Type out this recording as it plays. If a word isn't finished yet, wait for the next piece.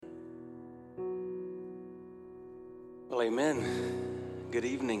Well, amen. Good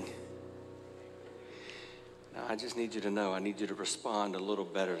evening. Now, I just need you to know, I need you to respond a little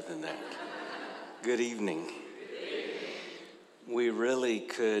better than that. Good evening. We really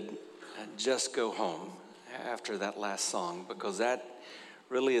could just go home after that last song, because that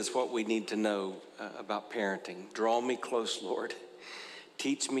really is what we need to know about parenting. Draw me close, Lord.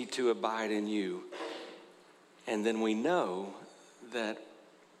 Teach me to abide in you. And then we know that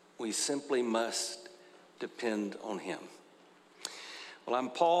we simply must depend on him. Well,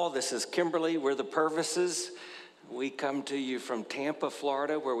 I'm Paul. This is Kimberly. We're the Purvises. We come to you from Tampa,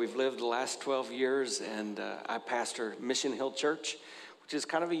 Florida, where we've lived the last 12 years, and I pastor Mission Hill Church, which is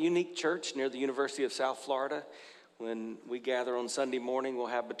kind of a unique church near the University of South Florida. When we gather on Sunday morning, we'll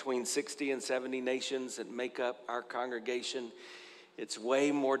have between 60 and 70 nations that make up our congregation. It's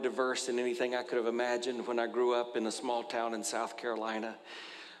way more diverse than anything I could have imagined when I grew up in a small town in South Carolina.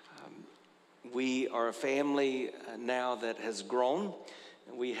 We are a family now that has grown.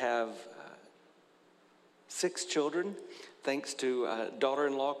 We have 6 children, thanks to a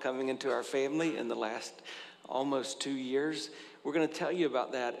daughter-in-law coming into our family in the last almost 2 years. We're going to tell you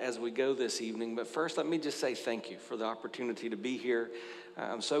about that as we go this evening. But first, let me just say thank you for the opportunity to be here.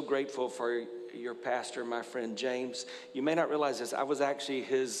 I'm so grateful for your pastor, my friend James. You may not realize this. I was actually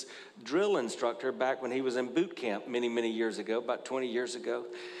his drill instructor back when he was in boot camp many, many years ago, about 20 years ago.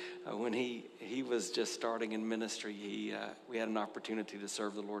 When he was just starting in ministry, we had an opportunity to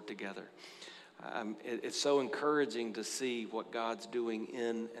serve the Lord together. It's so encouraging to see what God's doing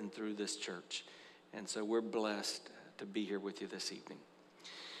in and through this church. And so we're blessed to be here with you this evening.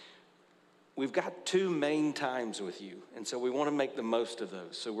 We've got 2 main times with you, and so we want to make the most of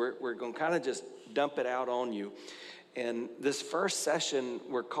those. So we're going to kind of just dump it out on you. And this first session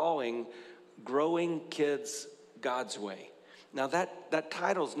we're calling Growing Kids God's Way. Now that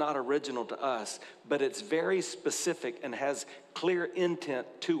title's not original to us, but it's very specific and has clear intent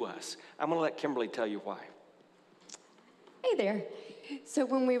to us. I'm going to let Kimberly tell you why. Hey there. So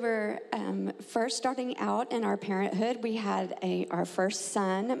when we were first starting out in our parenthood, we had our first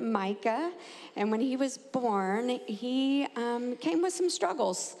son, Micah, and when he was born, he came with some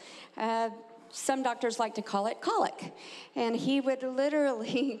struggles. Some doctors like to call it colic, and he would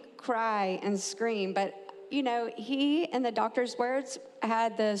literally cry and scream, but you know, he, in the doctor's words,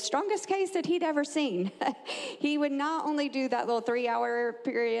 had the strongest case that he'd ever seen. He would not only do that little 3-hour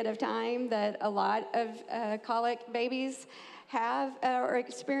period of time that a lot of colic babies have or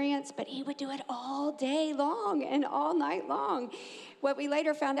experience, but he would do it all day long and all night long. What we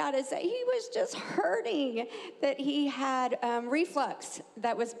later found out is that he was just hurting, that he had reflux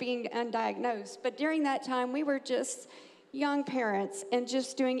that was being undiagnosed. But during that time, we were just young parents and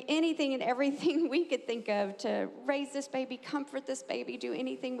just doing anything and everything we could think of to raise this baby, comfort this baby, do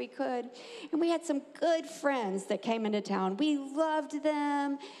anything we could. And we had some good friends that came into town. We loved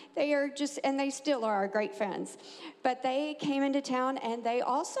them. And they still are our great friends. But they came into town and they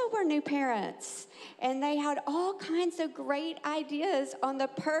also were new parents. And they had all kinds of great ideas on the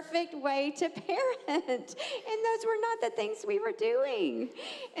perfect way to parent. And those were not the things we were doing.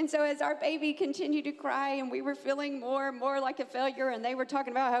 And so as our baby continued to cry and we were feeling more and more like a failure, and they were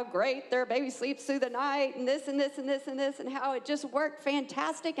talking about how great their baby sleeps through the night and this and this and this and this and how it just worked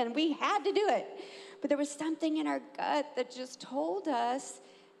fantastic and we had to do it. But there was something in our gut that just told us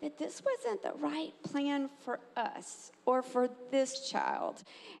that this wasn't the right plan for us or for this child.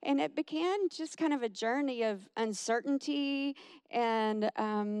 And it began just kind of a journey of uncertainty and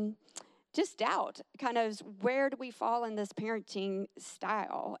just doubt, kind of where do we fall in this parenting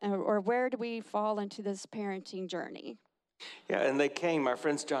style, or where do we fall into this parenting journey? Yeah, and they came, our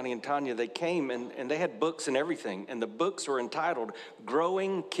friends Johnny and Tanya, they came and they had books and everything, and the books were entitled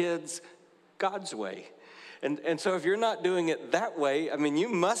Growing Kids God's Way. And so if you're not doing it that way, I mean, you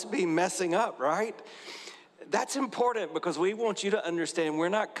must be messing up, right? That's important because we want you to understand we're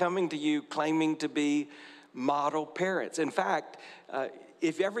not coming to you claiming to be model parents. In fact,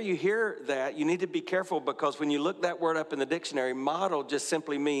 if ever you hear that, you need to be careful, because when you look that word up in the dictionary, model just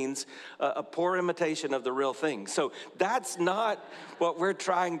simply means a poor imitation of the real thing. So that's not what we're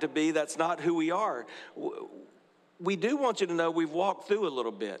trying to be. That's not who we are. We do want you to know we've walked through a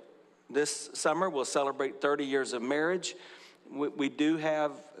little bit. This summer, we'll celebrate 30 years of marriage. We do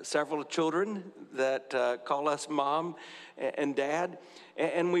have several children that call us mom and dad.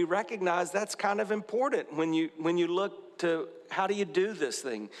 And we recognize that's kind of important when you look to how do you do this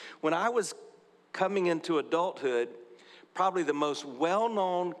thing. When I was coming into adulthood, probably the most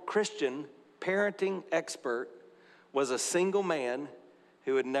well-known Christian parenting expert was a single man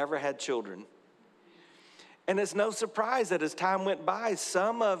who had never had children. And it's no surprise that as time went by,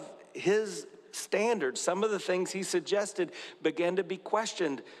 some of his standards, some of the things he suggested began to be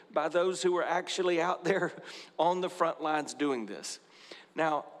questioned by those who were actually out there on the front lines doing this.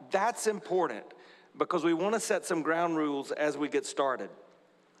 Now, that's important because we want to set some ground rules as we get started.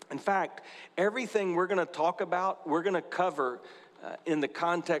 In fact, everything we're going to talk about, we're going to cover in the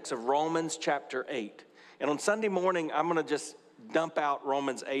context of Romans chapter 8. And on Sunday morning, I'm going to just dump out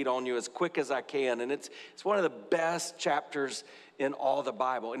Romans 8 on you as quick as I can. And it's one of the best chapters in all the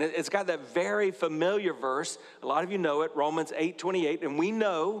Bible. And it's got that very familiar verse. A lot of you know it, Romans 8:28. And we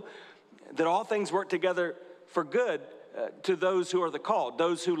know that all things work together for good to those who are the called,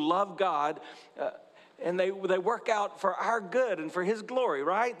 those who love God, and they work out for our good and for his glory,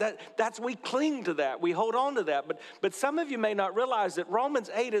 right? That's we cling to that. We hold on to that. But some of you may not realize that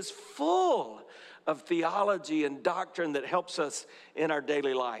Romans 8 is full of theology and doctrine that helps us in our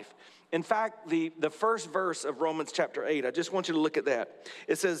daily life. In fact, the first verse of Romans chapter 8, I just want you to look at that.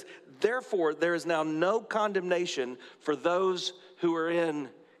 It says, therefore, there is now no condemnation for those who are in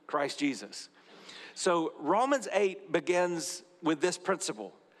Christ Jesus. So Romans 8 begins with this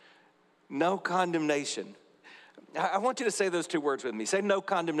principle. No condemnation. I want you to say those two words with me. Say no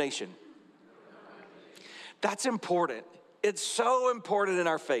condemnation. That's important. It's so important in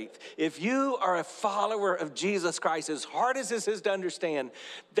our faith. If you are a follower of Jesus Christ, as hard as this is to understand,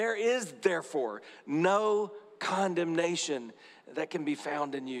 there is therefore no condemnation that can be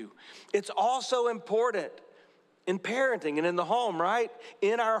found in you. It's also important in parenting and in the home, right?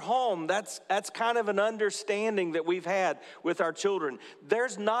 In our home, that's kind of an understanding that we've had with our children.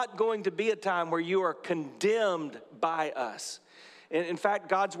 There's not going to be a time where you are condemned by us. In fact,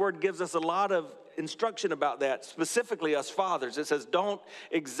 God's word gives us a lot of instruction about that, specifically us fathers. It says, don't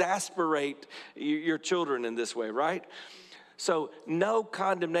exasperate your children in this way, right? So no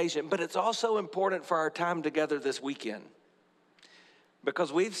condemnation, but it's also important for our time together this weekend.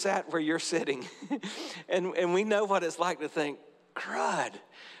 Because we've sat where you're sitting, and we know what it's like to think, crud,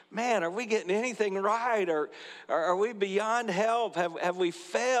 man, are we getting anything right? Or are we beyond help? Have we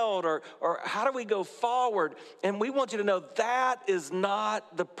failed? Or how do we go forward? And we want you to know that is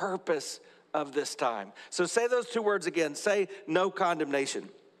not the purpose of this time. So say those two words again. Say no condemnation.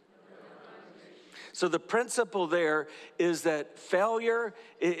 So the principle there is that failure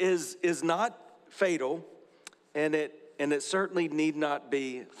is not fatal, and it certainly need not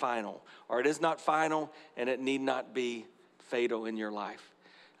be final, or it is not final, and it need not be fatal in your life.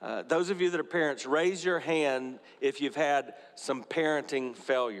 Those of you that are parents, raise your hand if you've had some parenting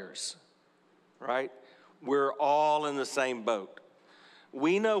failures, right? We're all in the same boat.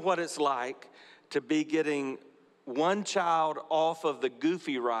 We know what it's like to be getting one child off of the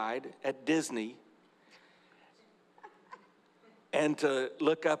Goofy ride at Disney and to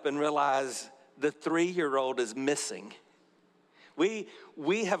look up and realize the 3-year-old is missing.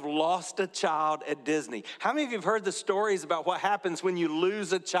 We have lost a child at Disney. How many of you have heard the stories about what happens when you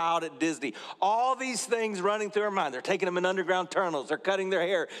lose a child at Disney? All these things running through our mind. They're taking them in underground tunnels. They're cutting their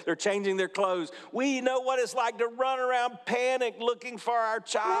hair. They're changing their clothes. We know what it's like to run around panic looking for our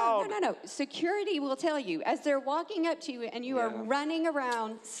child. No. Security will tell you as they're walking up to you and you are running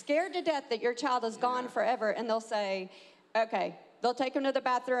around scared to death that your child is gone forever, and they'll say, okay, they'll take them to the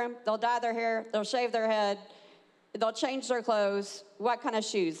bathroom. They'll dye their hair. They'll shave their head. They'll change their clothes. What kind of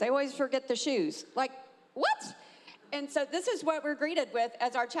shoes? They always forget the shoes. Like, what? And so this is what we're greeted with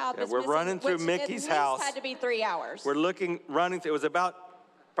as our child is missing. We're running through Mickey's house. It had to be 3 hours. We're running through, it was about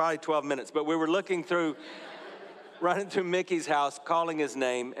probably 12 minutes, but we were running through Mickey's house, calling his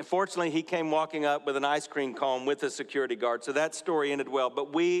name. And fortunately, he came walking up with an ice cream cone with a security guard. So that story ended well.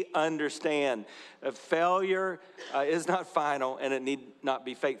 But we understand failure is not final, and it need not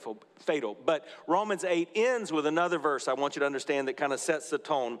be fatal. But Romans 8 ends with another verse I want you to understand that kind of sets the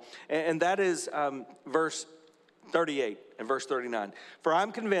tone. And that is verse 38 and verse 39. For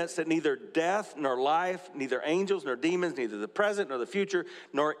I'm convinced that neither death nor life, neither angels nor demons, neither the present nor the future,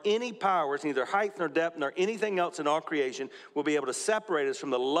 nor any powers, neither height nor depth, nor anything else in all creation will be able to separate us from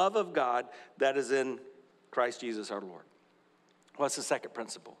the love of God that is in Christ Jesus our Lord. What's the second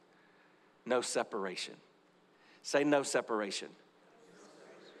principle? No separation. Say no separation.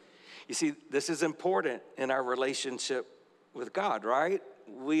 You see, this is important in our relationship with God, right?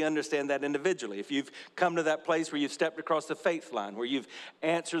 We understand that individually. If you've come to that place where you've stepped across the faith line, where you've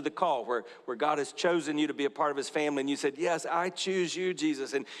answered the call, where God has chosen you to be a part of his family, and you said, yes, I choose you,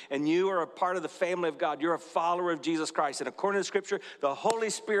 Jesus, and you are a part of the family of God. You're a follower of Jesus Christ. And according to Scripture, the Holy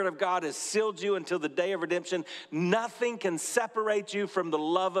Spirit of God has sealed you until the day of redemption. Nothing can separate you from the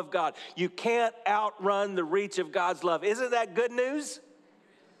love of God. You can't outrun the reach of God's love. Isn't that good news?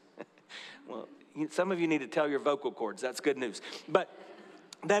 Well, some of you need to tell your vocal cords. That's good news. But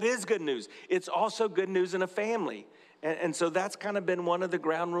That is good news. It's also good news in a family. And so that's kind of been one of the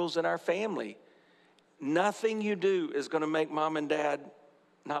ground rules in our family. Nothing you do is going to make mom and dad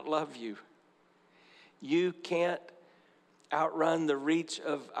not love you. You can't outrun the reach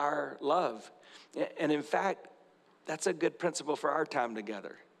of our love. And in fact, that's a good principle for our time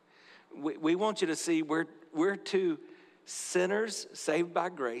together. We want you to see we're two sinners saved by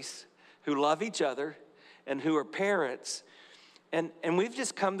grace who love each other and who are parents. And we've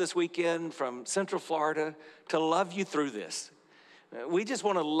just come this weekend from Central Florida to love you through this. We just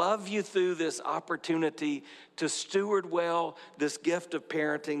want to love you through this opportunity to steward well this gift of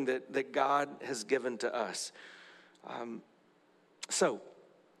parenting that God has given to us. So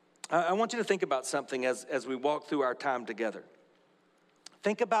I want you to think about something as we walk through our time together.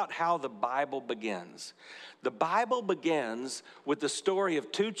 Think about how the Bible begins. The Bible begins with the story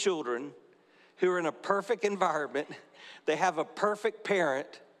of two children who are in a perfect environment. They have a perfect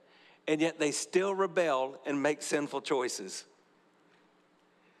parent, and yet they still rebel and make sinful choices.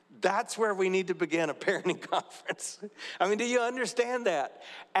 That's where we need to begin a parenting conference. I mean, do you understand that?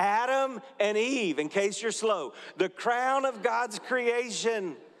 Adam and Eve, in case you're slow, the crown of God's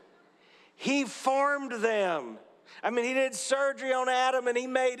creation, he formed them. I mean, he did surgery on Adam and he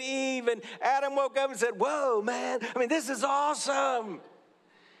made Eve, and Adam woke up and said, whoa, man, I mean, this is awesome.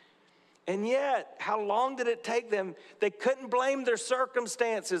 And yet, how long did it take them? They couldn't blame their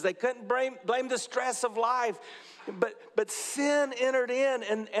circumstances. They couldn't blame the stress of life. But sin entered in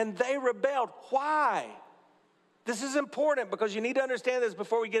and they rebelled. Why? This is important because you need to understand this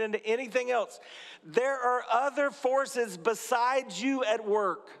before we get into anything else. There are other forces besides you at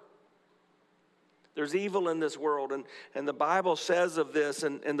work. There's evil in this world, and the Bible says of this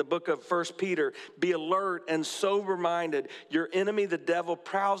in the book of 1 Peter, be alert and sober-minded. Your enemy, the devil,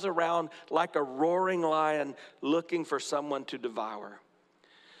 prowls around like a roaring lion looking for someone to devour.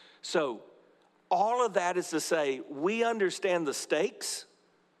 So, all of that is to say, we understand the stakes.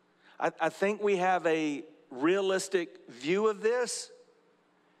 I think we have a realistic view of this.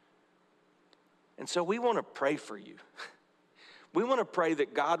 And so we want to pray for you. We want to pray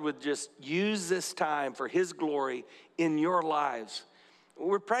that God would just use this time for his glory in your lives.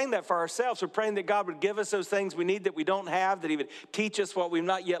 We're praying that for ourselves. We're praying that God would give us those things we need that we don't have, that he would teach us what we've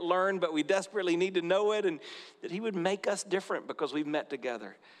not yet learned, but we desperately need to know it, and that he would make us different because we've met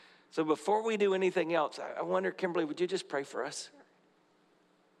together. So before we do anything else, I wonder, Kimberly, would you just pray for us?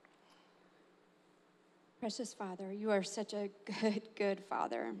 Precious Father, you are such a good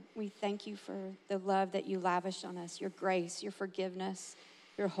Father. We thank you for the love that you lavish on us, your grace, your forgiveness,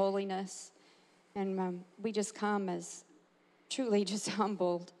 your holiness. And we just come as truly just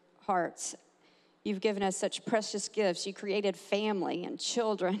humbled hearts. You've given us such precious gifts. You created family and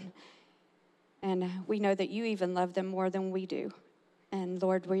children. And we know that you even love them more than we do. And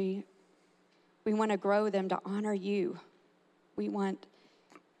Lord, we want to grow them to honor you. We want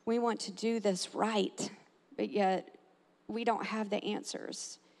to do this right. But yet, we don't have the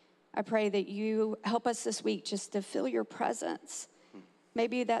answers. I pray that you help us this week just to feel your presence.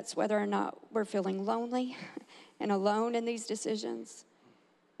 Maybe that's whether or not we're feeling lonely and alone in these decisions,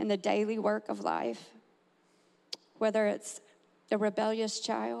 in the daily work of life. Whether it's a rebellious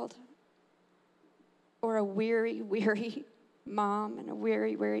child or a weary mom and a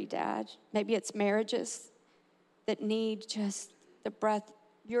weary dad. Maybe it's marriages that need just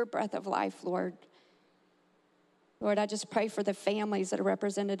your breath of life, Lord. Lord, I just pray for the families that are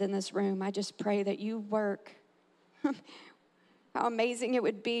represented in this room. I just pray that you work. How amazing it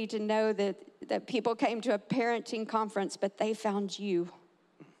would be to know that people came to a parenting conference, but they found you,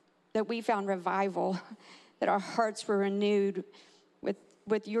 that we found revival, that our hearts were renewed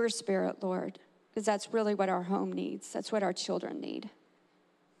with your spirit, Lord, because that's really what our home needs. That's what our children need.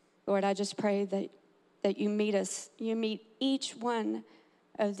 Lord, I just pray that you meet each one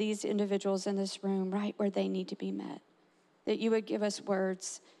of these individuals in this room right where they need to be met, that you would give us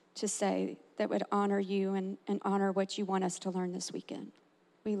words to say that would honor you and honor what you want us to learn this weekend.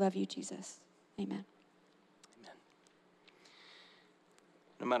 We love you, Jesus. Amen. Amen.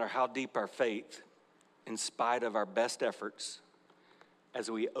 No matter how deep our faith, in spite of our best efforts,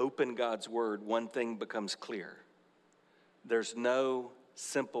 as we open God's word, one thing becomes clear. There's no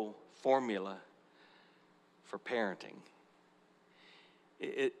simple formula for parenting.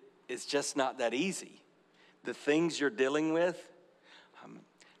 It's just not that easy. The things you're dealing with,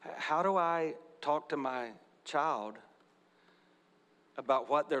 how do I talk to my child about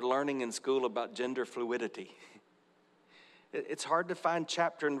what they're learning in school about gender fluidity? It's hard to find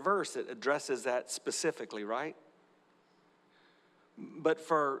chapter and verse that addresses that specifically, right? But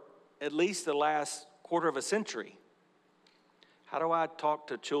for at least the last quarter of a century, How do I talk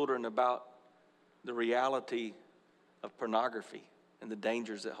to children about the reality of pornography and the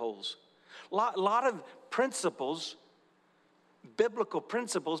dangers it holds? A lot of principles, biblical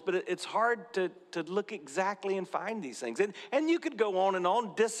principles, but it's hard to look exactly and find these things. And you could go on and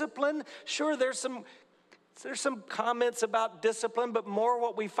on. Discipline, sure, there's some comments about discipline, but more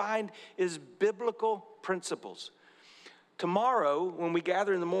what we find is biblical principles. Tomorrow, when we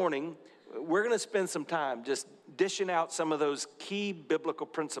gather in the morning, we're going to spend some time just dishing out some of those key biblical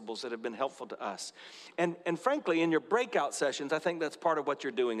principles that have been helpful to us. And frankly, in your breakout sessions, I think that's part of what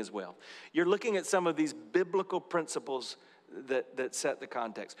you're doing as well. You're looking at some of these biblical principles that set the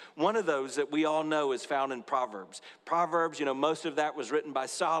context. One of those that we all know is found in Proverbs. Proverbs, most of that was written by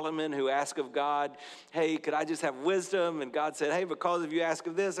Solomon, who asked of God, hey, could I just have wisdom? And God said, hey, because if you ask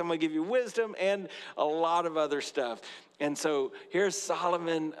of this, I'm going to give you wisdom and a lot of other stuff. And so here's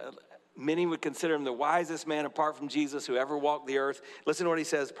Solomon. Many would consider him the wisest man apart from Jesus who ever walked the earth. Listen to what he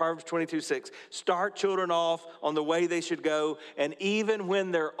says, Proverbs 22:6. Start children off on the way they should go, and even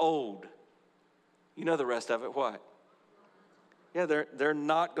when they're old. You know the rest of it, what? Yeah, they're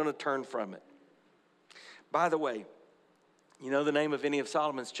not going to turn from it. By the way, you know the name of any of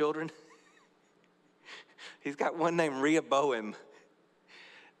Solomon's children? He's got one named Rehoboam.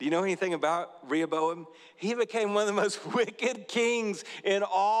 Do you know anything about Rehoboam? He became one of the most wicked kings in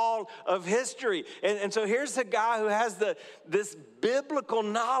all of history. And so here's the guy who has this biblical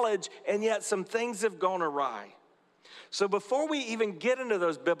knowledge, and yet some things have gone awry. So before we even get into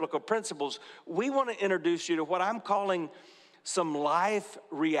those biblical principles, we want to introduce you to what I'm calling some life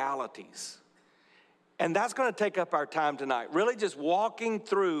realities. And that's going to take up our time tonight, really just walking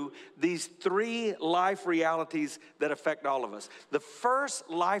through these three life realities that affect all of us. The first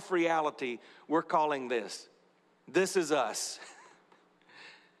life reality we're calling this. This is us.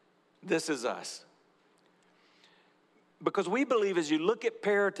 This is us. Because we believe as you look at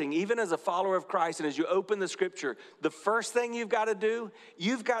parenting, even as a follower of Christ, and as you open the scripture, the first thing you've got to do,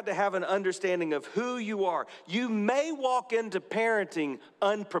 you've got to have an understanding of who you are. You may walk into parenting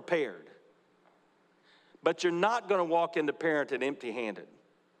unprepared, but you're not going to walk into parenting empty-handed.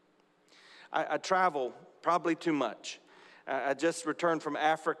 I travel probably too much. I just returned from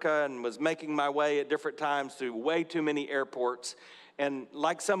Africa and was making my way at different times through way too many airports. And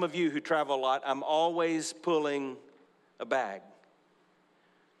like some of you who travel a lot, I'm always pulling a bag.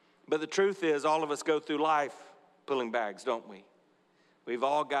 But the truth is, all of us go through life pulling bags, don't we? We've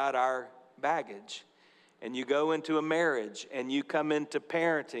all got our baggage. And you go into a marriage and you come into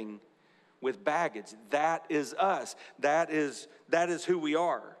parenting with baggage. That is us. That is who we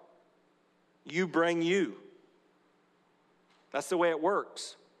are. You bring you. That's the way it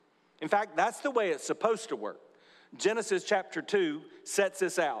works. In fact, that's the way it's supposed to work. Genesis chapter 2 sets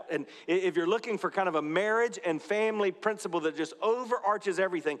this out. And if you're looking for kind of a marriage and family principle that just overarches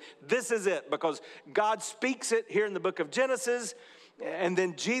everything, this is it. Because God speaks it here in the book of Genesis, and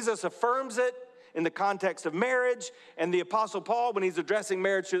then Jesus affirms it in the context of marriage. And the Apostle Paul, when he's addressing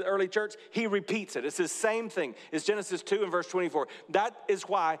marriage to the early church, he repeats it. It's the same thing. It's Genesis 2 and verse 24. That is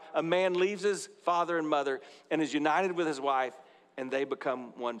why a man leaves his father and mother and is united with his wife, and they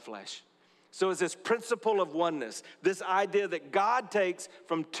become one flesh. So it's this principle of oneness, this idea that God takes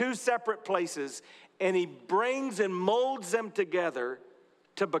from two separate places and he brings and molds them together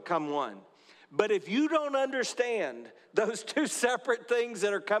to become one. But if you don't understand those two separate things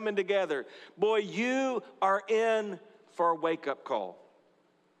that are coming together, boy, you are in for a wake-up call.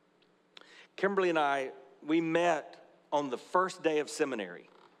 Kimberly and I, we met on the first day of seminary.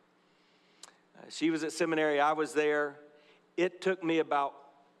 She was at seminary, I was there. It took me about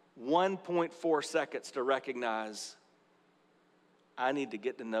 1.4 seconds to recognize I need to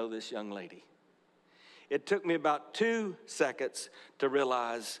get to know this young lady. It took me about 2 seconds to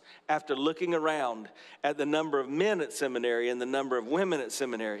realize, after looking around at the number of men at seminary and the number of women at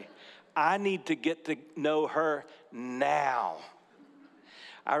seminary, I need to get to know her now.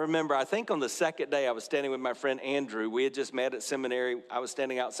 I remember, I think on the second day I was standing with my friend Andrew. We had just met at seminary. I was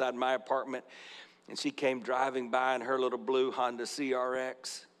standing outside my apartment, and she came driving by in her little blue Honda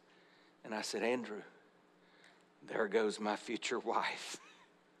CRX. And I said, Andrew, there goes my future wife.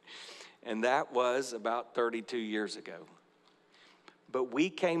 And that was about 32 years ago. But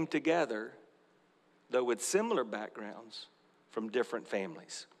we came together, though with similar backgrounds, from different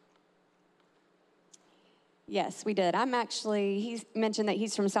families. Yes, we did. He mentioned that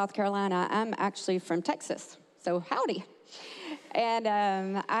he's from South Carolina. I'm actually from Texas, so howdy. And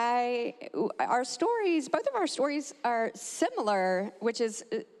both of our stories are similar, which is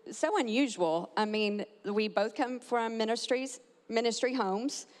so unusual. I mean, we both come from ministry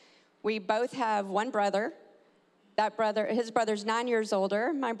homes. We both have one brother his brother's 9 years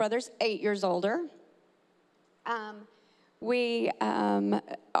older. My brother's 8 years older.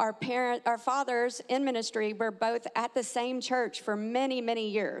 Our fathers in ministry were both at the same church for many, many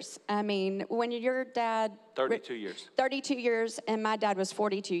years. I mean, when your dad... 32 years. 32 years, and my dad was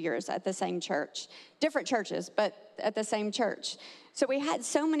 42 years at the same church. Different churches, but at the same church. So we had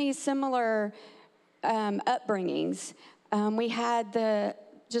so many similar upbringings. We had the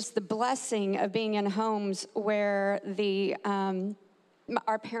blessing of being in homes where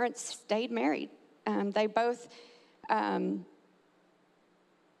our parents stayed married. They both... I'm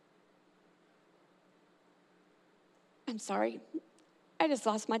sorry. I just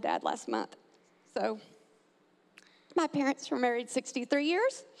lost my dad last month. So my parents were married 63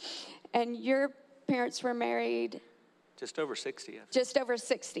 years, and your parents were married... Just over 60. Just over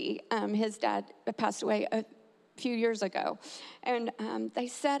 60. His dad passed away a few years ago. And they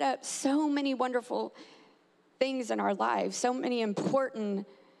set up so many wonderful things in our lives, so many important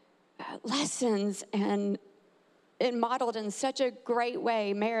lessons, and modeled in such a great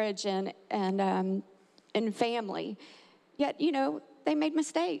way, marriage and family. Yet, they made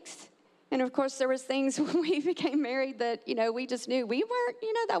mistakes. And of course, there was things when we became married that, we just knew we weren't,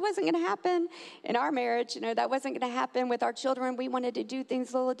 that wasn't going to happen in our marriage. That wasn't going to happen with our children. We wanted to do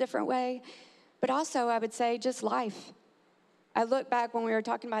things a little different way. But also, I would say, just life. I look back when we were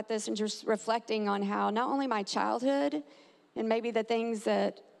talking about this and just reflecting on how not only my childhood and maybe the things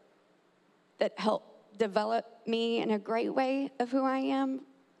that helped develop me in a great way of who I am,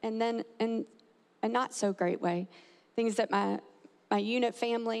 and then in a not so great way, things that my unit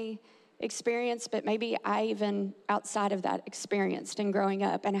family experienced, but maybe I even outside of that experienced in growing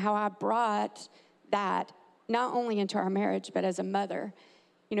up, and how I brought that not only into our marriage, but as a mother.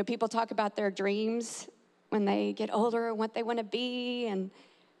 People talk about their dreams when they get older and what they want to be, and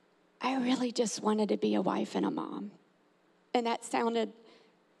I really just wanted to be a wife and a mom. And that sounded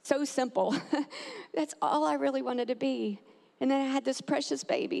so simple. That's all I really wanted to be. And then I had this precious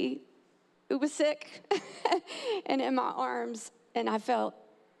baby who was sick and in my arms, and I felt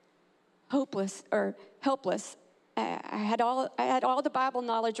hopeless or helpless. I had all the Bible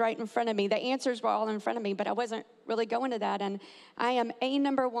knowledge right in front of me. The answers were all in front of me, but I wasn't really going to that. And I am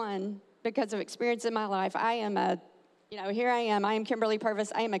number one because of experience in my life. I am here I am. I am Kimberly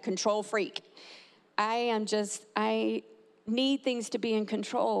Purvis. I am a control freak. I need things to be in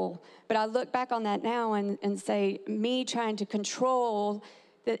control. But I look back on that now and say, me trying to control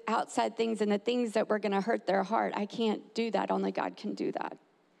the outside things and the things that were going to hurt their heart, I can't do that. Only God can do that.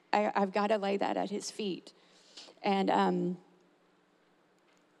 I've got to lay that at his feet. And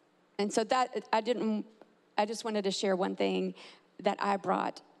so that I just wanted to share one thing that I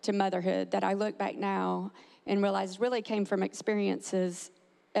brought to motherhood that I look back now and realize really came from experiences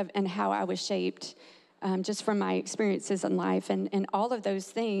and how I was shaped just from my experiences in life. And all of those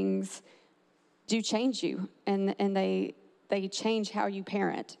things do change you, and they change how you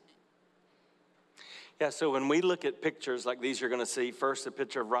parent. Yeah, so when we look at pictures like these you're going to see, first a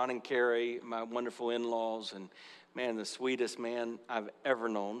picture of Ron and Carrie, my wonderful in-laws, and man, the sweetest man I've ever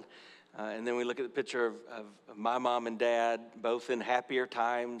known. And then we look at the picture of my mom and dad, both in happier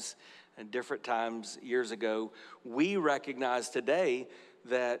times and different times years ago. We recognize today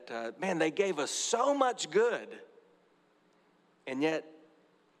that, they gave us so much good, and yet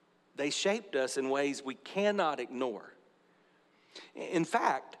they shaped us in ways we cannot ignore. In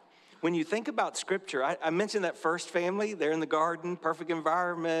fact, when you think about Scripture, I mentioned that first family. They're in the garden, perfect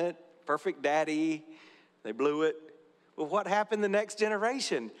environment, perfect daddy. They blew it. Well, what happened the next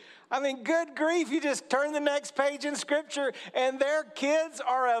generation? I mean, good grief, you just turn the next page in Scripture and their kids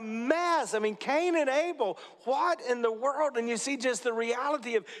are a mess. I mean, Cain and Abel, what in the world? And you see just the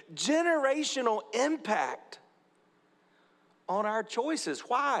reality of generational impact on our choices.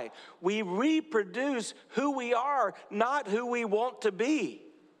 Why? We reproduce who we are, not who we want to be.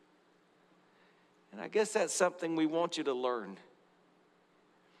 And I guess that's something we want you to learn.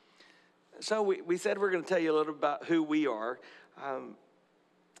 So we said we're going to tell you a little about who we are.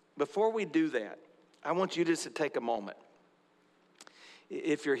 Before we do that, I want you just to take a moment.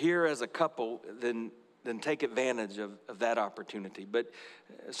 If you're here as a couple, then take advantage of that opportunity. But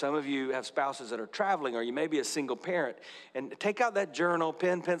some of you have spouses that are traveling, or you may be a single parent. And take out that journal,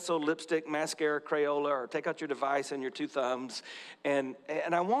 pen, pencil, lipstick, mascara, Crayola, or take out your device and your two thumbs. And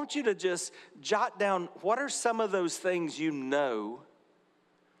I want you to just jot down what are some of those things you know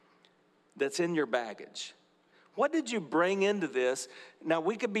that's in your baggage. What did you bring into this? Now,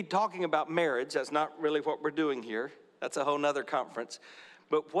 we could be talking about marriage. That's not really what we're doing here. That's a whole nother conference.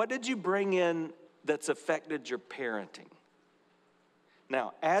 But what did you bring in that's affected your parenting?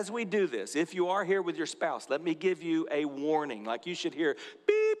 Now, as we do this, if you are here with your spouse, let me give you a warning. Like you should hear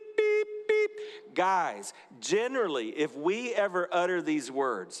beep, beep, beep. Guys, generally, if we ever utter these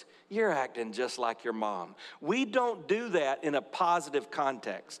words, you're acting just like your mom. We don't do that in a positive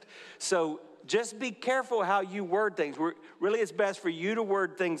context. So just be careful how you word things. Really, it's best for you to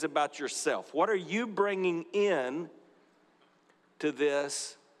word things about yourself. What are you bringing in to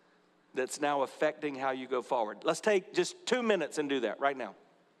this that's now affecting how you go forward? Let's take just 2 minutes and do that right now.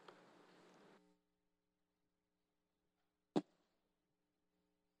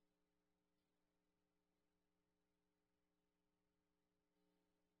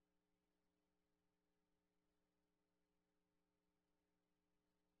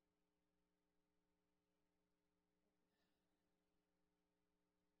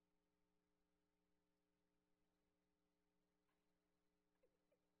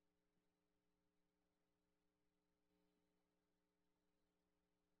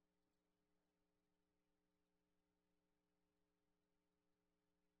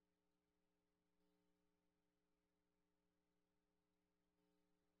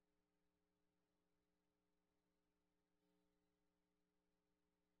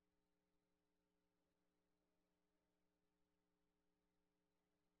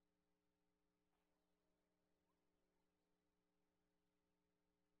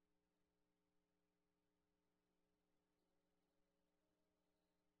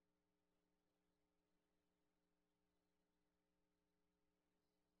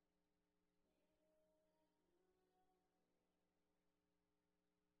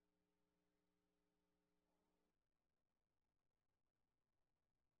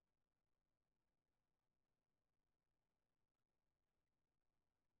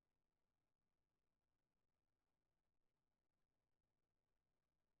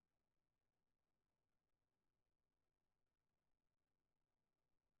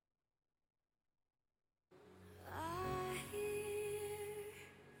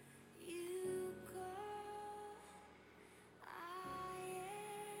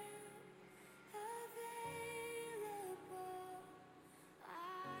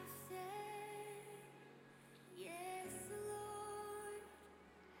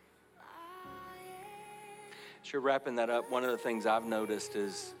 As you're wrapping that up, one of the things I've noticed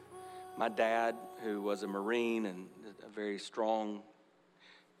is my dad, who was a Marine and a very strong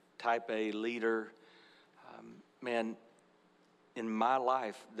type A leader, man, in my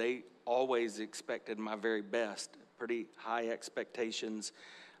life, they always expected my very best, pretty high expectations.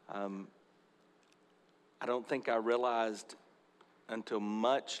 I don't think I realized until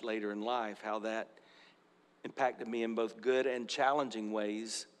much later in life how that impacted me in both good and challenging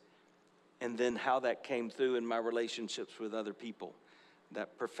ways, and then how that came through in my relationships with other people,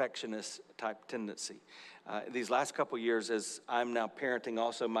 that perfectionist type tendency. These last couple years, as I'm now parenting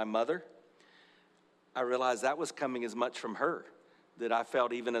also my mother, I realized that was coming as much from her that I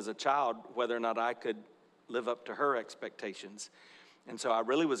felt even as a child, whether or not I could live up to her expectations. And so I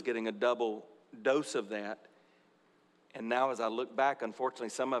really was getting a double dose of that. And now as I look back, unfortunately,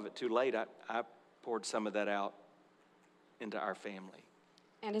 some of it too late, I poured some of that out into our family.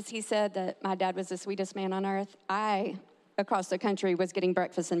 And as he said that my dad was the sweetest man on earth, I, across the country, was getting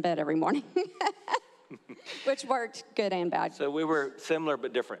breakfast in bed every morning, which worked good and bad. So we were similar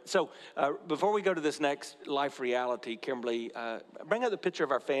but different. So before we go to this next life reality, Kimberly, bring up the picture of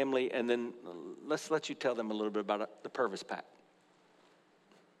our family, and then let's let you tell them a little bit about the Purvis Pack.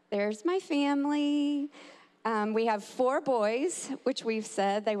 There's my family. We have 4 boys, which we've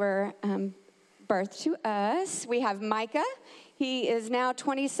said they were birthed to us. We have Micah. He is now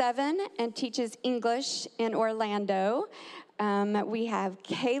 27 and teaches English in Orlando. We have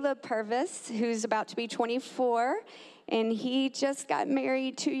Caleb Purvis, who's about to be 24, and he just got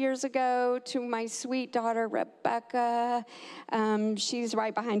married 2 years ago to my sweet daughter, Rebecca. She's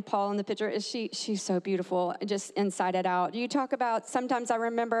right behind Paul in the picture. She's so beautiful, just inside and out. You talk about, sometimes I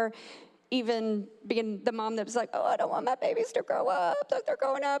remember even being the mom that was like, oh, I don't want my babies to grow up. Like they're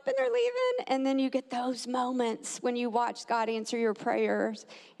growing up and they're leaving. And then you get those moments when you watch God answer your prayers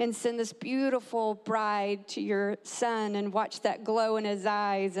and send this beautiful bride to your son and watch that glow in his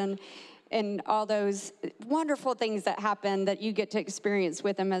eyes and all those wonderful things that happen that you get to experience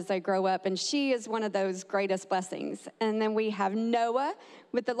with them as they grow up. And she is one of those greatest blessings. And then we have Noah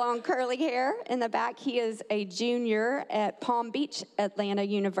with the long curly hair in the back. He is a junior at Palm Beach Atlanta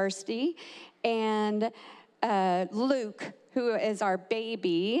University. And Luke, who is our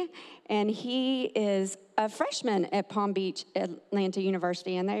baby, and he is a freshman at Palm Beach Atlanta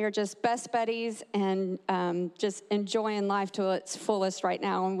University, and they are just best buddies and just enjoying life to its fullest right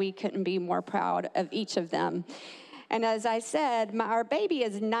now, and we couldn't be more proud of each of them. And as I said, our baby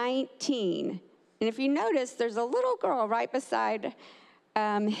is 19. And if you notice, there's a little girl right beside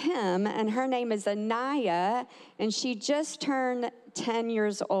him, and her name is Anaya, and she just turned 10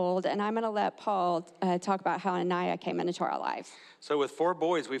 years old. And I'm going to let Paul talk about how Anaya came into our lives. So with 4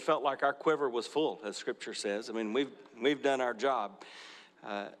 boys, we felt like our quiver was full, as Scripture says. I mean, we've done our job.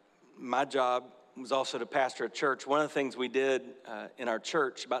 My job was also to pastor a church. One of the things we did in our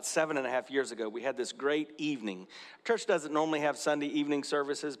church about 7.5 years ago, we had this great evening. Church doesn't normally have Sunday evening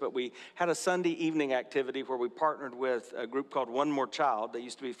services, but we had a Sunday evening activity where we partnered with a group called One More Child. They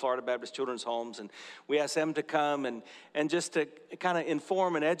used to be Florida Baptist Children's Homes, and we asked them to come and just to kind of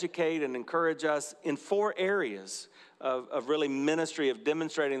inform and educate and encourage us in 4 areas of really ministry, of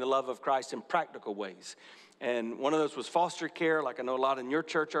demonstrating the love of Christ in practical ways. And one of those was foster care, like I know a lot in your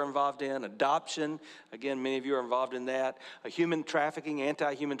church are involved in, adoption, again, many of you are involved in that, human trafficking,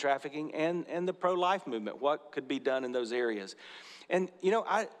 anti-human trafficking, and the pro-life movement, what could be done in those areas. And, you know,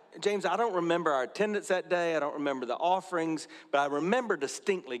 James, I don't remember our attendance that day, I don't remember the offerings, but I remember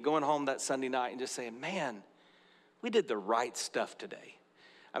distinctly going home that Sunday night and just saying, man, we did the right stuff today.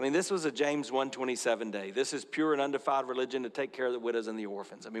 I mean, this was a James 1:27 day. This is pure and undefiled religion to take care of the widows and the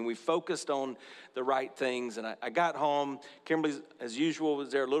orphans. I mean, we focused on the right things. And I got home. Kimberly, as usual, was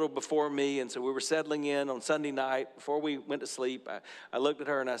there a little before me. And so we were settling in on Sunday night. Before we went to sleep, I looked at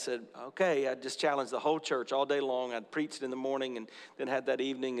her and I said, okay, I just challenged the whole church all day long. I'd preached in the morning and then had that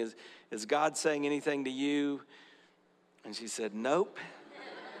evening. Is God saying anything to you? And she said, nope.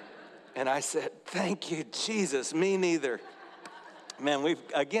 And I said, thank you, Jesus, me neither. Man,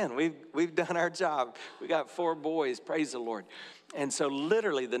 we've done our job. We got 4 boys, praise the Lord. And so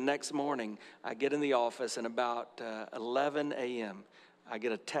literally the next morning, I get in the office and about 11 a.m., I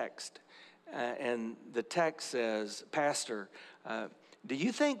get a text. And the text says, Pastor, do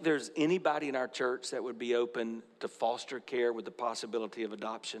you think there's anybody in our church that would be open to foster care with the possibility of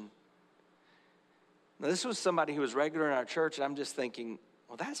adoption? Now, this was somebody who was regular in our church, and I'm just thinking,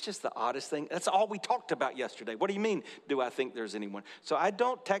 well, that's just the oddest thing. That's all we talked about yesterday. What do you mean, do I think there's anyone? So I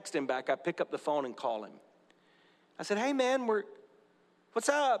don't text him back. I pick up the phone and call him. I said, hey, man, what's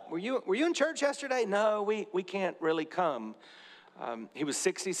up? Were you in church yesterday? No, we can't really come. He was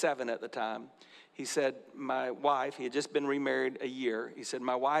 67 at the time. He said, my wife, he had just been remarried a year. He said,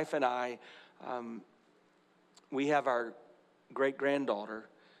 my wife and I, we have our great-granddaughter.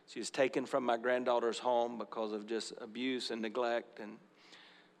 She was taken from my granddaughter's home because of just abuse and neglect and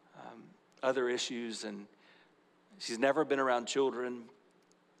other issues, and she's never been around children.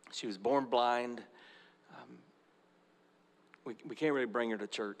 She was born blind. We can't really bring her to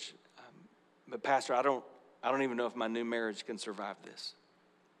church. But Pastor, I don't even know if my new marriage can survive this.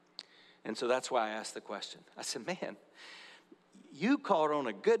 And so that's why I asked the question. I said, man, you called on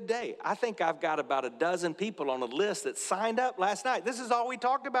a good day. I think I've got about a dozen people on a list that signed up last night. This is all we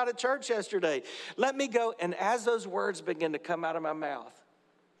talked about at church yesterday. Let me go. And as those words began to come out of my mouth,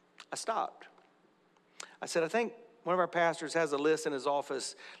 I stopped. I said, I think one of our pastors has a list in his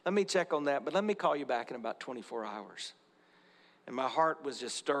office. Let me check on that, but let me call you back in about 24 hours. And my heart was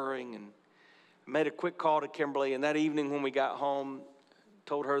just stirring, and I made a quick call to Kimberly. And that evening when we got home,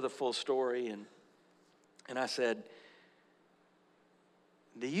 told her the full story. And I said,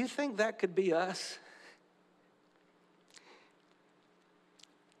 do you think that could be us?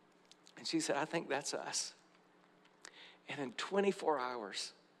 And she said, I think that's us. And in 24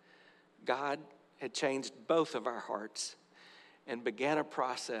 hours, God had changed both of our hearts and began a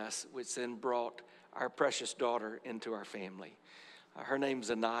process which then brought our precious daughter into our family. Her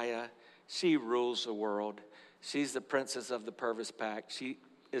name's Anaya. She rules the world. She's the princess of the Purvis Pack. She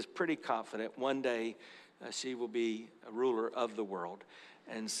is pretty confident one day she will be a ruler of the world.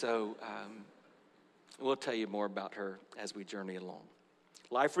 And so we'll tell you more about her as we journey along.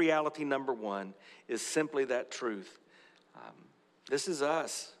 Life reality number 1 is simply that truth. This is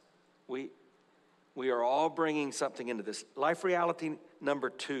us. We are all bringing something into this. Life reality number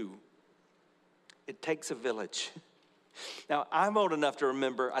 2, it takes a village. Now, I'm old enough to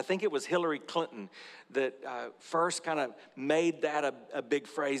remember, I think it was Hillary Clinton that first kind of made that a big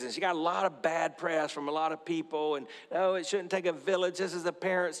phrase. And she got a lot of bad press from a lot of people. And, no, it shouldn't take a village. This is a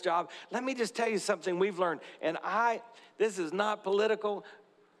parent's job. Let me just tell you something we've learned. And this is not political.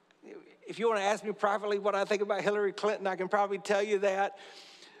 If you want to ask me privately what I think about Hillary Clinton, I can probably tell you that.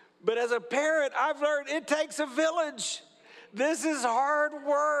 But as a parent, I've learned it takes a village. This is hard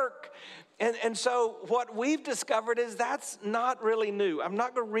work. And so what we've discovered is that's not really new. I'm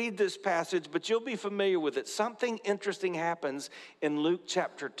not going to read this passage, but you'll be familiar with it. Something interesting happens in Luke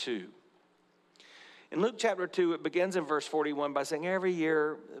chapter 2. In Luke chapter 2, it begins in verse 41 by saying every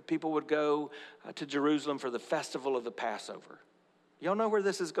year people would go to Jerusalem for the festival of the Passover. Y'all know where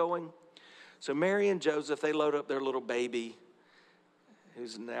this is going? So Mary and Joseph, they load up their little baby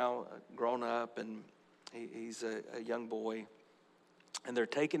who's now grown up, and he's a young boy, and they're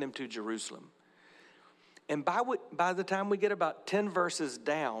taking him to Jerusalem. And by the time we get about 10 verses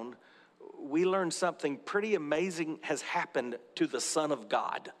down, we learn something pretty amazing has happened to the Son of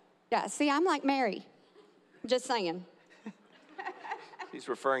God. Yeah, see, I'm like Mary. Just saying. He's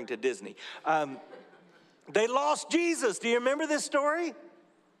referring to Disney. They lost Jesus. Do you remember this story?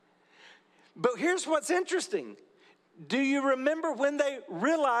 But here's what's interesting. Do you remember when they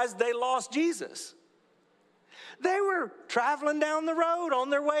realized they lost Jesus? They were traveling down the road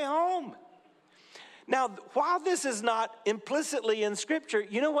on their way home. Now, while this is not implicitly in Scripture,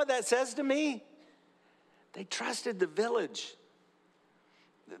 you know what that says to me? They trusted the village.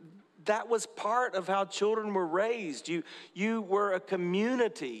 That was part of how children were raised. You were a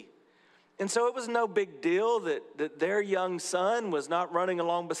community. And so it was no big deal that their young son was not running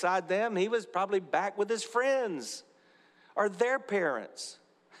along beside them. He was probably back with his friends or their parents.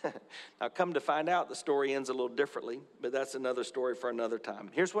 Now, come to find out, the story ends a little differently, but that's another story for another time.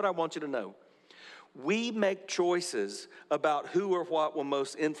 Here's what I want you to know. We make choices about who or what will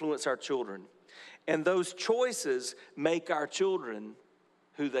most influence our children. And those choices make our children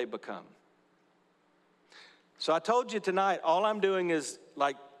who they become. So I told you tonight, all I'm doing is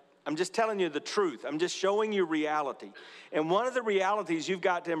I'm just telling you the truth. I'm just showing you reality. And one of the realities you've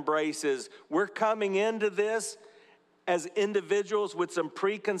got to embrace is we're coming into this as individuals with some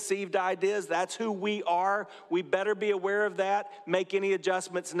preconceived ideas. That's who we are. We better be aware of that, make any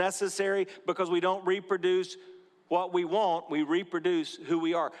adjustments necessary, because we don't reproduce what we want, we reproduce who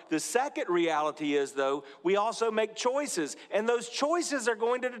we are. The second reality is, though, we also make choices, and those choices are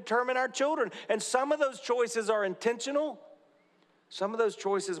going to determine our children. And some of those choices are intentional. Some of those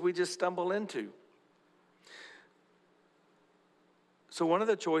choices we just stumble into. So one of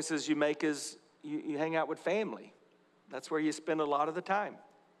the choices you make is you hang out with family. That's where you spend a lot of the time.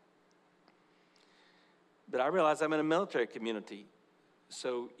 But I realize I'm in a military community,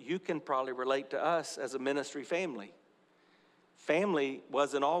 so you can probably relate to us as a ministry family. Family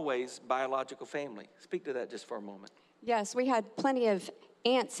wasn't always biological family. Speak to that just for a moment. Yes, we had plenty of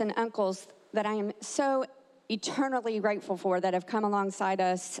aunts and uncles that I am so eternally grateful for that have come alongside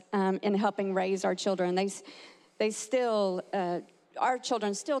us in helping raise our children. They still, our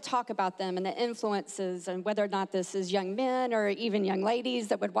children still talk about them and the influences, and whether or not this is young men or even young ladies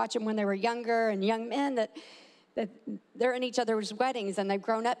that would watch them when they were younger, and young men that they're in each other's weddings and they've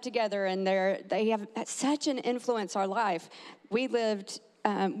grown up together, and they have such an influence our life. We've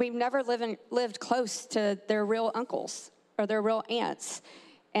never lived close to their real uncles or their real aunts.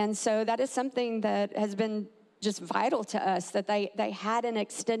 And so that is something that has been just vital to us, that they had an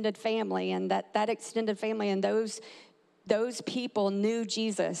extended family, and that extended family and those people knew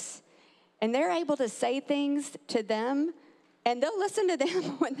Jesus. And they're able to say things to them, and they'll listen to them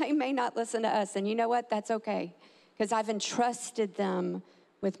when they may not listen to us. And you know what? That's okay, because I've entrusted them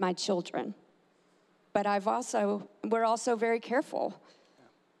with my children. But we're also very careful.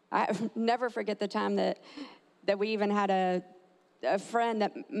 I never forget the time that we even had a friend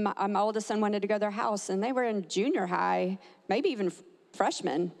that my oldest son wanted to go to their house, and they were in junior high, maybe even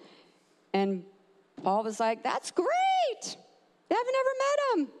freshmen. And Paul was like, "That's great. They haven't ever met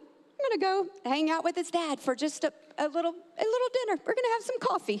him. I'm going to go hang out with his dad for just a little dinner. We're going to have some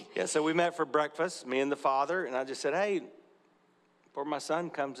coffee." Yeah, so we met for breakfast, me and the father, and I just said, "Hey, before my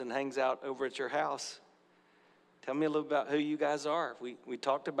son comes and hangs out over at your house, tell me a little about who you guys are." We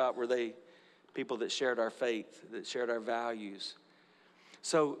talked about, were they people that shared our faith, that shared our values.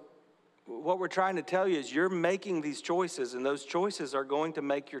 So what we're trying to tell you is you're making these choices, and those choices are going to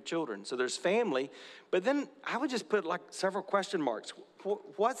make your children. So there's family, but then I would just put several question marks.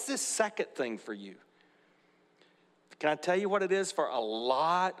 What's this second thing for you? Can I tell you what it is for a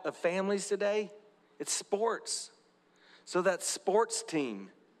lot of families today? It's sports. So that sports team,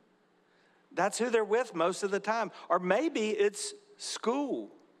 that's who they're with most of the time. Or maybe it's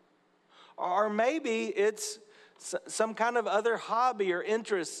school. Or maybe it's some kind of other hobby or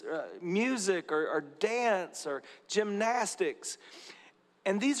interest, music or dance or gymnastics.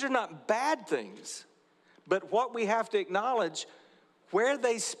 And these are not bad things. But what we have to acknowledge, where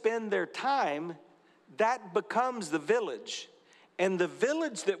they spend their time, that becomes the village. And the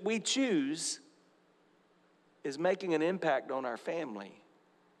village that we choose is making an impact on our family.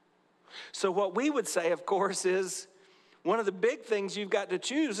 So what we would say, of course, is one of the big things you've got to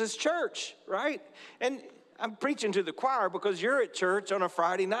choose is church, right? And I'm preaching to the choir because you're at church on a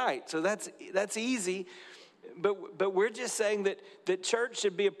Friday night. So that's easy. But we're just saying that church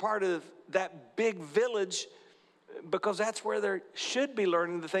should be a part of that big village because that's where they should be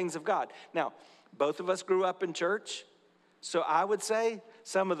learning the things of God. Now, both of us grew up in church. So I would say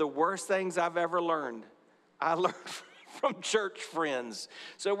some of the worst things I've ever learned, I learned from church friends.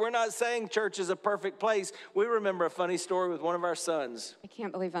 So we're not saying church is a perfect place. We remember a funny story with one of our sons. I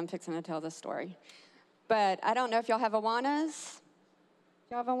can't believe I'm fixing to tell this story. But I don't know if y'all have Awanas.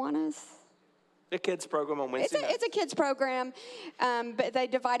 Y'all have Awanas? The kids program on Wednesday night. It's a kids program, but they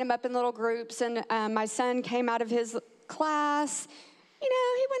divide them up in little groups. And my son came out of his class. You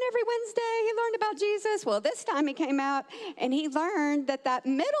know, he went every Wednesday. He learned about Jesus. Well, this time he came out and he learned that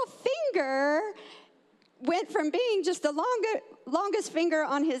middle finger went from being just the longest finger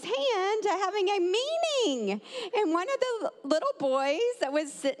on his hand to having a meaning. And one of the little boys that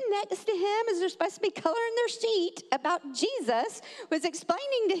was sitting next to him, as they're supposed to be coloring their sheet about Jesus, was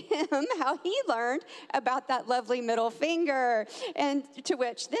explaining to him how he learned about that lovely middle finger. And to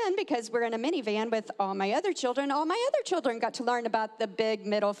which then, because we're in a minivan with all my other children got to learn about the big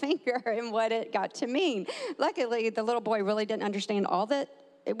middle finger and what it got to mean. Luckily, the little boy really didn't understand all that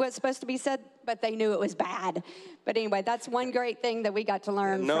it was supposed to be said, but they knew it was bad. But anyway, that's one great thing that we got to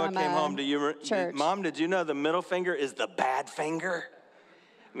learn Noah from came home to you. Church. Mom, did you know the middle finger is the bad finger?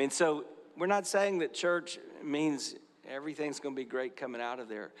 I mean, so we're not saying that church means everything's going to be great coming out of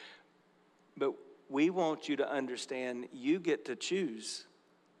there. But we want you to understand you get to choose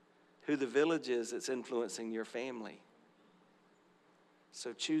who the village is that's influencing your family.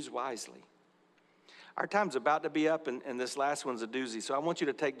 So choose wisely. Our time's about to be up, and this last one's a doozy. So I want you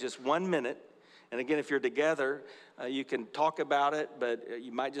to take just 1 minute. And again, if you're together, you can talk about it, but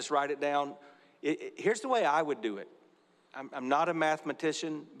you might just write it down. Here's the way I would do it. I'm not a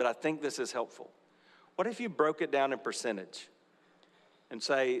mathematician, but I think this is helpful. What if you broke it down in percentage and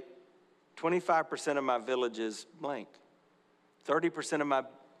say 25% of my village is blank, 30% of my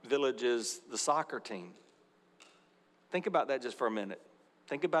village is the soccer team? Think about that just for a minute.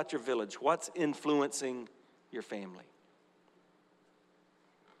 Think about your village. What's influencing your family?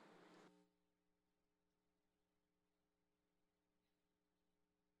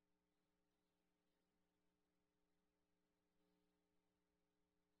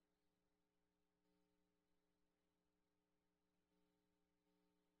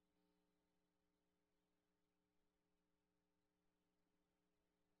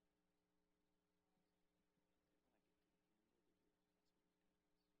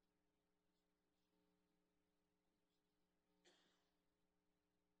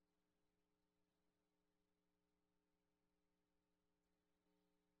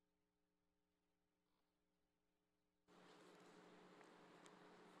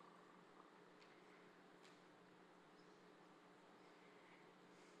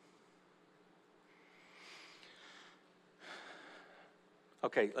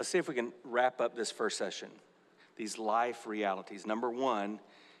 Okay, let's see if we can wrap up this first session. These life realities. Number one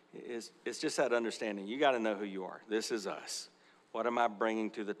is it's just that understanding. You got to know who you are. This is us. What am I bringing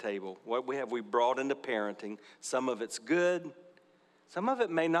to the table? What have we brought into parenting? Some of it's good. Some of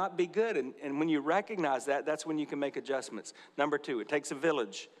it may not be good. And when you recognize that, that's when you can make adjustments. Number two, it takes a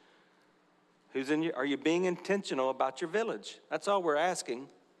village. Are you being intentional about your village? That's all we're asking.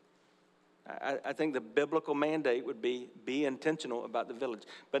 I think the biblical mandate would be intentional about the village.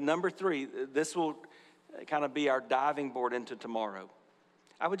 But number three, this will kind of be our diving board into tomorrow.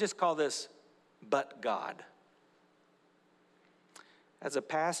 I would just call this, but God. As a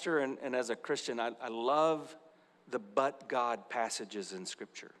pastor and as a Christian, I love the but God passages in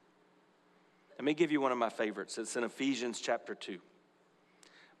Scripture. Let me give you one of my favorites. It's in Ephesians chapter 2.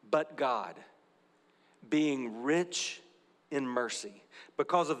 But God, being rich in mercy,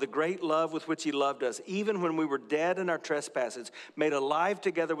 because of the great love with which he loved us, even when we were dead in our trespasses, made alive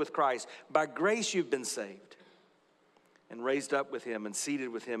together with Christ. By grace you've been saved, and raised up with him and seated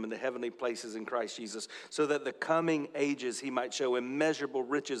with him in the heavenly places in Christ Jesus, so that the coming ages he might show immeasurable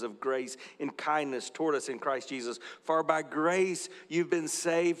riches of grace and kindness toward us in Christ Jesus. For by grace you've been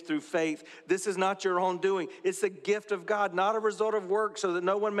saved through faith. This is not your own doing. It's the gift of God, not a result of work, so that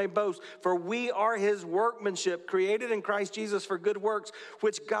no one may boast. For we are his workmanship, created in Christ Jesus for good works,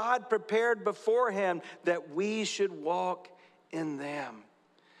 which God prepared beforehand that we should walk in them.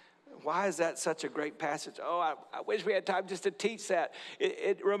 Why is that such a great passage? Oh, I wish we had time just to teach that.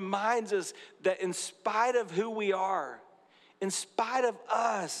 It reminds us that in spite of who we are, in spite of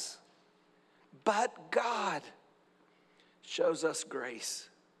us, but God shows us grace.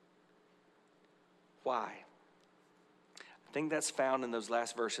 Why? I think that's found in those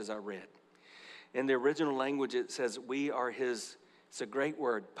last verses I read. In the original language, it says we are his, it's a great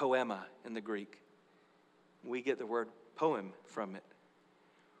word, poema in the Greek. We get the word poem from it.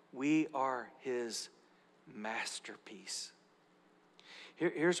 We are his masterpiece.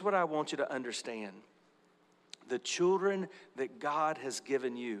 Here's what I want you to understand. The children that God has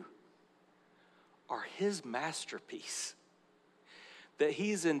given you are his masterpiece, that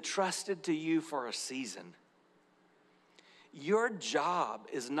he's entrusted to you for a season. Your job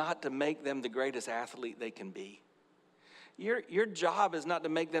is not to make them the greatest athlete they can be. Your job is not to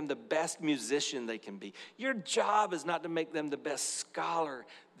make them the best musician they can be. Your job is not to make them the best scholar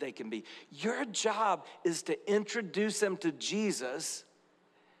they can be. Your job is to introduce them to Jesus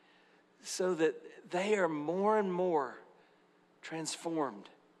so that they are more and more transformed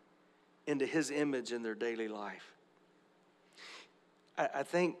into his image in their daily life. I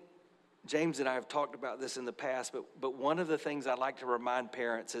think James and I have talked about this in the past, but one of the things I like to remind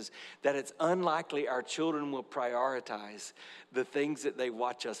parents is that it's unlikely our children will prioritize the things that they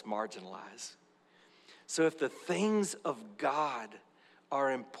watch us marginalize. So if the things of God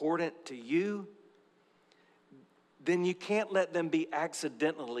are important to you, then you can't let them be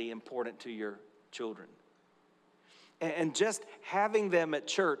accidentally important to your children. And just having them at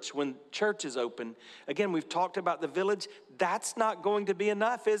church when church is open, again, we've talked about the village, that's not going to be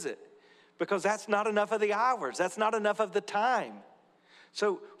enough, is it? Because that's not enough of the hours. That's not enough of the time.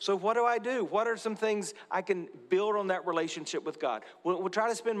 So what do? What are some things I can build on that relationship with God? We'll try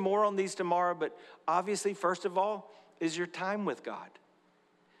to spend more on these tomorrow, but obviously, first of all, is your time with God.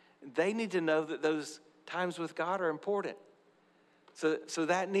 They need to know that those times with God are important. So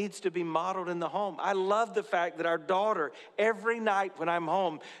that needs to be modeled in the home. I love the fact that our daughter, every night when I'm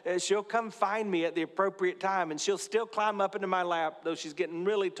home, she'll come find me at the appropriate time, and she'll still climb up into my lap, though she's getting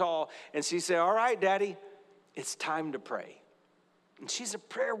really tall, and she say, "All right, Daddy, it's time to pray." And she's a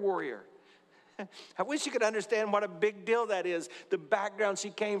prayer warrior. I wish you could understand what a big deal that is, the background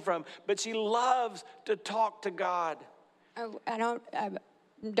she came from, but she loves to talk to God. Oh, I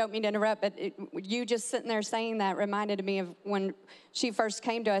don't mean to interrupt, but you just sitting there saying that reminded me of when she first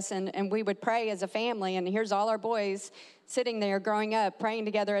came to us, and we would pray as a family, and here's all our boys sitting there growing up, praying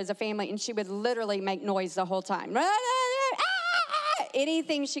together as a family, and she would literally make noise the whole time.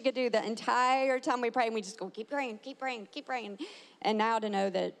 Anything she could do the entire time we prayed, and we just go, keep praying, keep praying, keep praying. And now to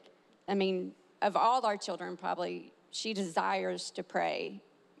know that, I mean, of all our children, probably she desires to pray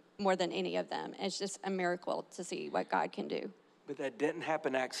more than any of them. It's just a miracle to see what God can do. But that didn't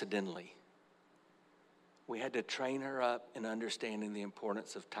happen accidentally. We had to train her up in understanding the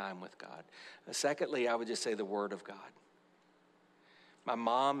importance of time with God. Secondly, I would just say the Word of God. My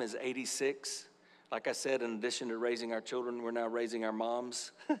mom is 86. Like I said, in addition to raising our children, we're now raising our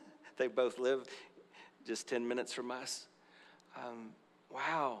moms. They both live just 10 minutes from us.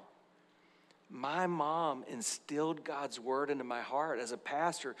 Wow. My mom instilled God's word into my heart. As a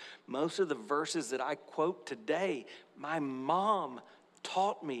pastor, most of the verses that I quote today, my mom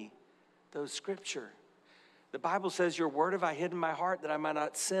taught me those scripture. The Bible says, your word have I hid in my heart that I might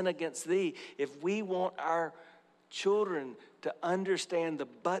not sin against thee. If we want our children to understand the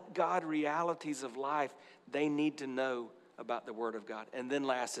but God realities of life, they need to know about the word of God. And then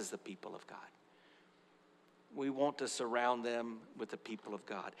last is the people of God. We want to surround them with the people of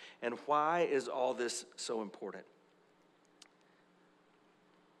God. And why is all this so important?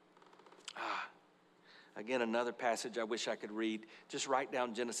 Again, another passage I wish I could read. Just write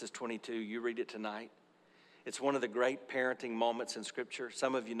down Genesis 22. You read it tonight. It's one of the great parenting moments in Scripture.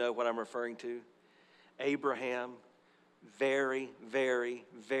 Some of you know what I'm referring to. Abraham, very, very,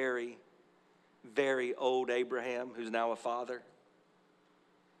 very, very old Abraham, who's now a father.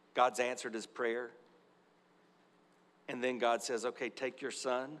 God's answered his prayer. And then God says, okay, take your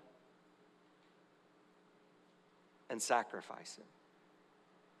son and sacrifice him.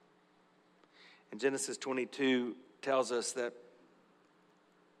 And Genesis 22 tells us that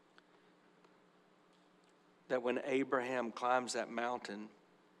when Abraham climbs that mountain,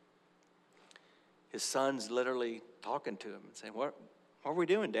 his son's literally talking to him and saying, what are we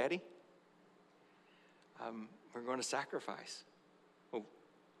doing, Daddy? We're going to sacrifice. Well,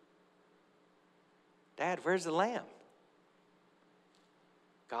 Dad, where's the lamb?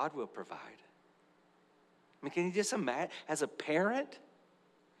 God will provide. I mean, can you just imagine, as a parent,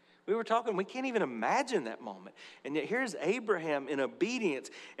 we were talking, we can't even imagine that moment. And yet here's Abraham in obedience,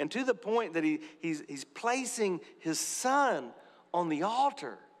 and to the point that he's placing his son on the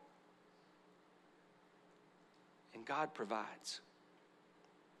altar. And God provides.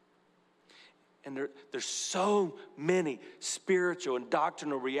 And there's so many spiritual and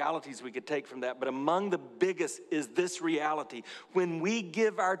doctrinal realities we could take from that. But among the biggest is this reality. When we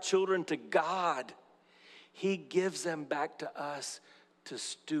give our children to God, He gives them back to us to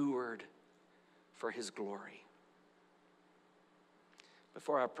steward for His glory.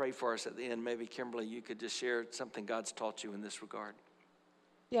 Before I pray for us at the end, maybe Kimberly, you could just share something God's taught you in this regard.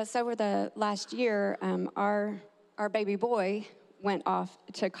 Yes, over the last year, our baby boy went off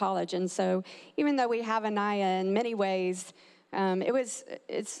to college. And so even though we have Anaya in many ways,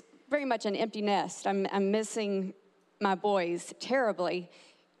 it's very much an empty nest. I'm missing my boys terribly.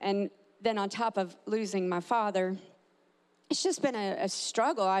 And then on top of losing my father, it's just been a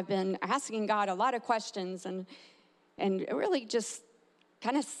struggle. I've been asking God a lot of questions and really just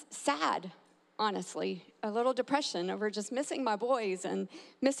kind of sad, honestly. A little depression over just missing my boys and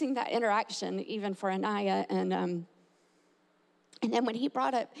missing that interaction even for Anaya. And then when he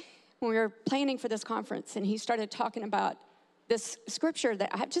brought up, when we were planning for this conference, and he started talking about this scripture that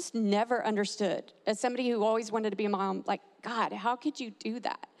I've just never understood. As somebody who always wanted to be a mom, like, God, how could you do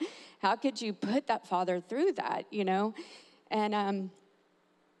that? How could you put that father through that, you know? And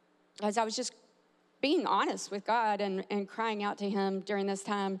as I was just being honest with God and crying out to Him during this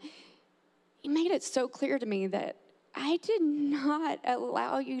time, He made it so clear to me that I did not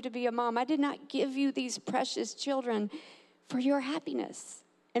allow you to be a mom. I did not give you these precious children for your happiness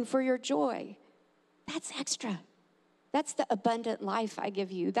and for your joy. That's extra. That's the abundant life I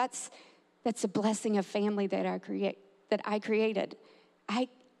give you. That's a blessing of family that I created.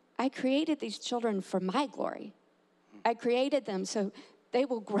 I created these children for my glory. I created them so they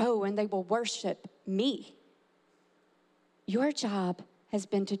will grow and they will worship me. Your job has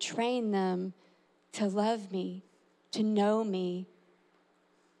been to train them to love me, to know me,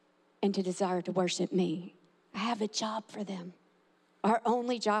 and to desire to worship me. I have a job for them. Our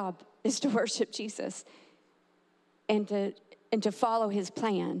only job is to worship Jesus and to follow His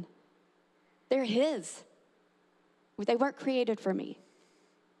plan. They're His. They weren't created for me.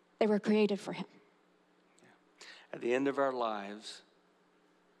 They were created for Him. At the end of our lives,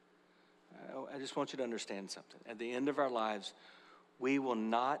 I just want you to understand something. At the end of our lives, we will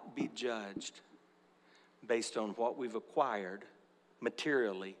not be judged based on what we've acquired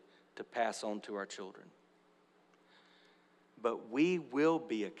materially to pass on to our children. But we will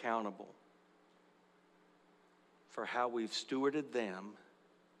be accountable for how we've stewarded them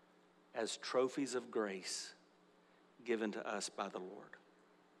as trophies of grace given to us by the Lord.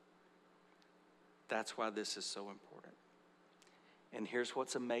 That's why this is so important. And here's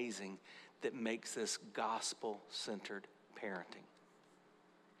what's amazing that makes this gospel-centered parenting.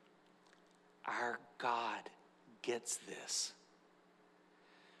 Our God gets this.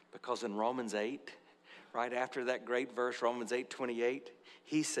 Because in Romans 8, right after that great verse, Romans 8:28,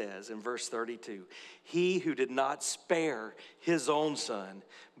 He says in verse 32, He who did not spare His own Son,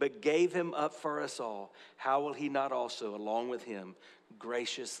 but gave Him up for us all, how will He not also, along with Him,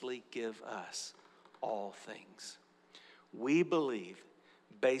 graciously give us all things? We believe,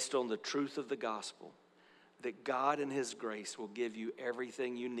 based on the truth of the gospel, that God in His grace will give you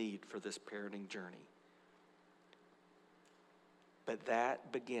everything you need for this parenting journey. But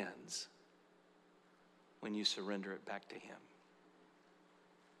that begins when you surrender it back to Him.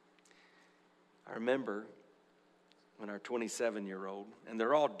 I remember when our 27-year-old, and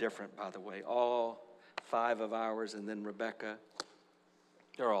they're all different, by the way, all 5 of ours, and then Rebecca,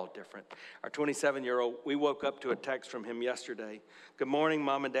 they're all different. Our 27-year-old, we woke up to a text from him yesterday. Good morning,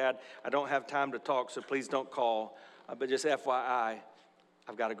 Mom and Dad. I don't have time to talk, so please don't call. But just FYI,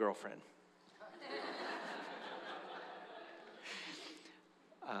 I've got a girlfriend.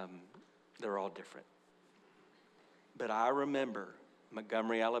 They're all different. But I remember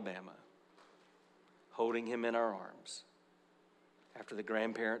Montgomery, Alabama, holding him in our arms after the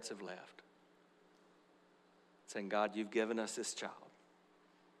grandparents have left, saying, God, you've given us this child.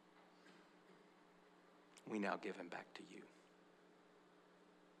 We now give him back to you.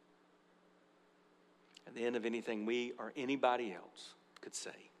 At the end of anything we or anybody else could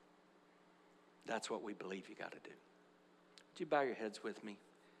say, that's what we believe you got to do. Would you bow your heads with me?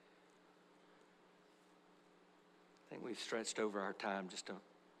 I think we've stretched over our time just a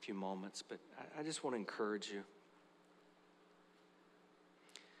few moments, but I just want to encourage you.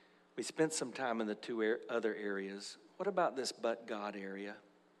 We spent some time in the 2 other areas. What about this but God area?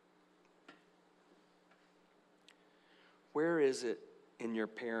 Where is it in your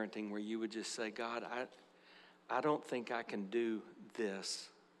parenting where you would just say, God, I don't think I can do this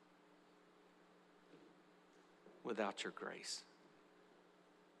without your grace?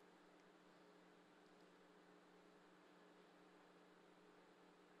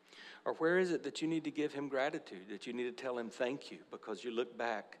 Or where is it that you need to give him gratitude, that you need to tell him thank you because you look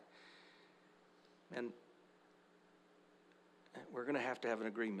back? And we're going to have an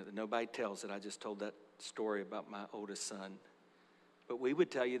agreement that nobody tells that I just told that story about my oldest son. But we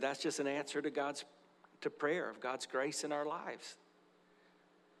would tell you that's just an answer to prayer of God's grace in our lives.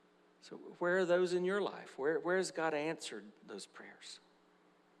 So where are those in your life? Where has God answered those prayers?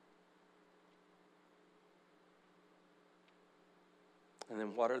 And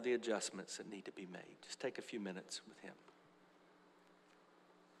then what are the adjustments that need to be made? Just take a few minutes with him.